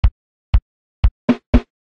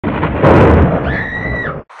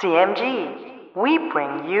CMG, we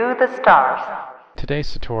bring you the stars.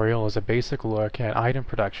 Today's tutorial is a basic look at item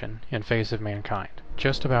production in Face of Mankind.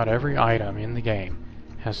 Just about every item in the game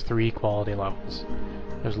has 3 quality levels.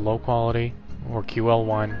 There's low quality, or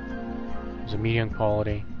QL1, there's a medium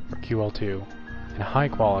quality, or QL2, and high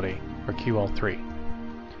quality, or QL3.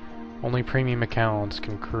 Only premium accounts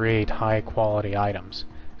can create high quality items,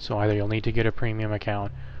 so either you'll need to get a premium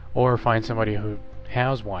account or find somebody who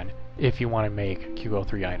has one if you want to make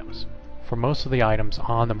QL3 items. For most of the items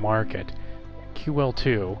on the market,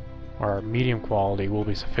 QL2, or medium quality, will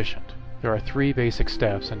be sufficient. There are 3 basic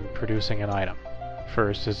steps in producing an item.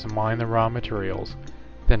 First is to mine the raw materials,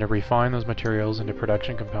 then to refine those materials into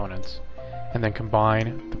production components, and then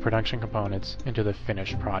combine the production components into the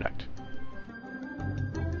finished product.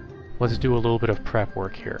 Let's do a little bit of prep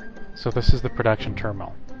work here. So this is the production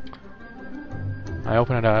terminal. I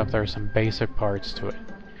open it up, there are some basic parts to it.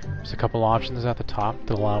 There's a couple options at the top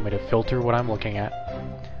that allow me to filter what I'm looking at.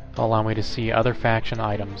 They'll allow me to see other faction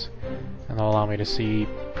items, and they'll allow me to see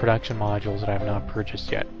production modules that I have not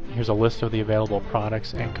purchased yet. Here's a list of the available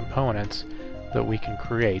products and components that we can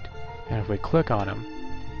create, and if we click on them,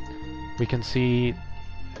 we can see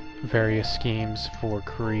various schemes for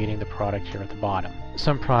creating the product here at the bottom.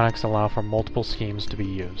 Some products allow for multiple schemes to be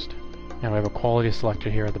used. And we have a quality selector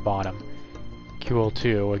here at the bottom.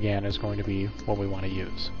 QL2, again, is going to be what we want to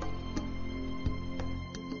use.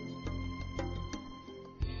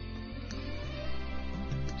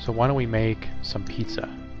 So why don't we make some pizza?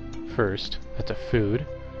 First, that's a food.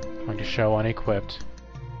 I'm going to show unequipped.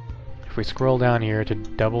 If we scroll down here to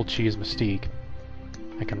double cheese mystique,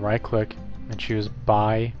 I can right click and choose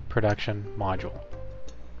buy production module.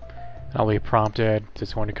 And I'll be prompted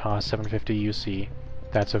it's going to cost 750 UC.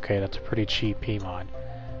 That's okay, that's a pretty cheap PMod.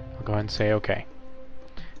 I'll go ahead and say okay.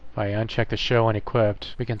 If I uncheck the show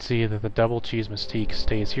unequipped, we can see that the double cheese mystique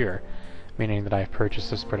stays here, meaning that I've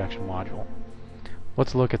purchased this production module.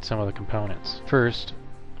 Let's look at some of the components. First,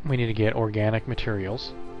 we need to get organic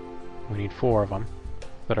materials. We need 4 of them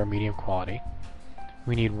that are medium quality.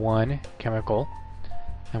 We need 1 chemical,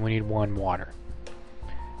 and we need 1 water.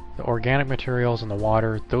 The organic materials and the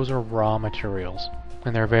water, those are raw materials,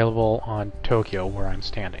 and they're available on Tokyo, where I'm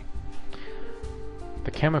standing.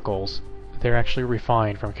 The chemicals, they're actually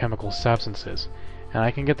refined from chemical substances, and I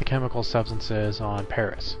can get the chemical substances on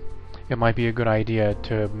Paris. It might be a good idea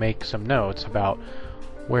to make some notes about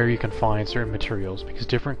where you can find certain materials, because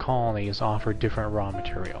different colonies offer different raw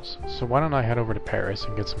materials. So why don't I head over to Paris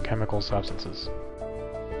and get some chemical substances.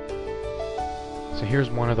 So here's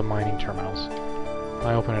one of the mining terminals. When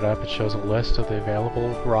I open it up, it shows a list of the available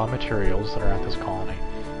raw materials that are at this colony,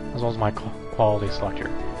 as well as my quality selector.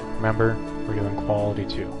 Remember, we're doing quality 2.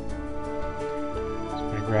 So I'm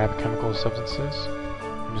going to grab chemical substances.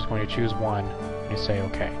 I'm just going to choose 1 and say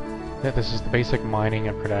OK. This is the basic mining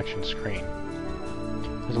and production screen.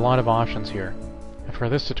 There's a lot of options here, and for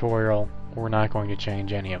this tutorial, we're not going to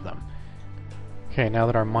change any of them. Okay, now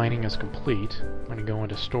that our mining is complete, I'm going to go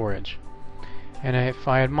into storage. And if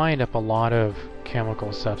I had mined up a lot of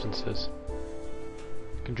chemical substances,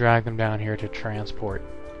 I can drag them down here to transport,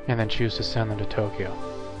 and then choose to send them to Tokyo.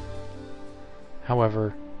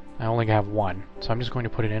 However, I only have 1, so I'm just going to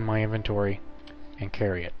put it in my inventory and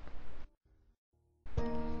carry it.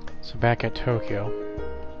 So back at Tokyo,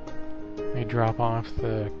 I drop off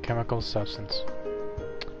the chemical substance.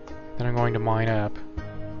 Then I'm going to mine up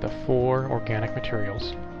the 4 organic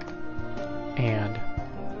materials and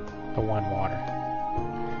the 1 water.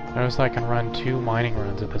 Notice I can run 2 mining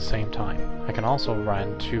runs at the same time. I can also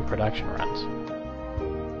run 2 production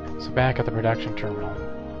runs. So back at the production terminal,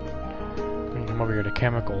 I'm going to come over here to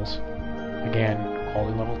chemicals. Again,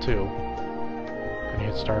 quality level 2. I'm going to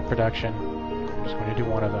hit start production. I'm just going to do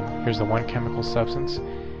 1 of them. Here's the 1 chemical substance,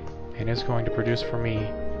 and it's going to produce for me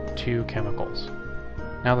 2 chemicals.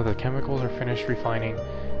 Now that the chemicals are finished refining,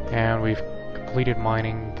 and we've completed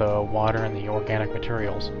mining the water and the organic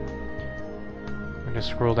materials, I'm going to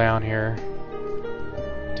scroll down here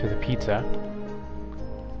to the pizza.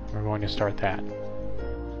 We're going to start that.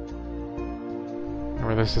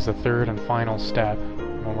 Remember, this is the 3rd and final step.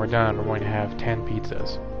 When we're done, we're going to have 10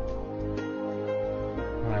 pizzas.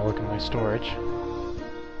 When I look in my storage,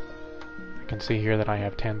 I can see here that I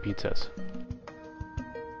have 10 pizzas.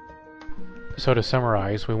 So to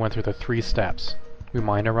summarize, we went through the 3 steps. We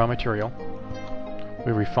mined a raw material,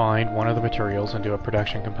 we refined one of the materials into a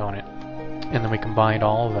production component, and then we combined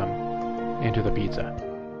all of them into the pizza.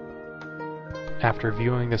 After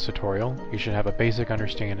viewing this tutorial, you should have a basic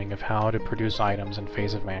understanding of how to produce items in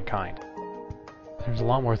Face of Mankind. There's a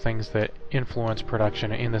lot more things that influence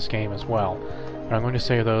production in this game as well, but I'm going to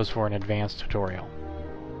save those for an advanced tutorial.